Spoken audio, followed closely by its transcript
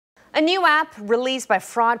A new app released by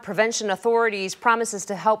fraud prevention authorities promises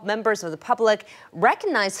to help members of the public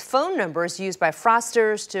recognize phone numbers used by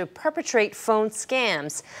fraudsters to perpetrate phone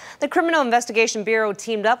scams. The Criminal Investigation Bureau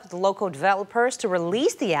teamed up with local developers to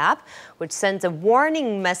release the app, which sends a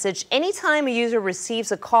warning message anytime a user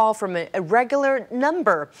receives a call from an irregular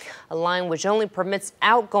number, a line which only permits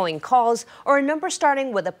outgoing calls, or a number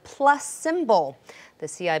starting with a plus symbol. The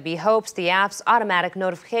CIB hopes the app's automatic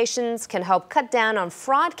notifications can help cut down on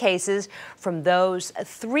fraud cases from those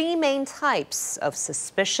three main types of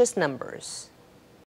suspicious numbers.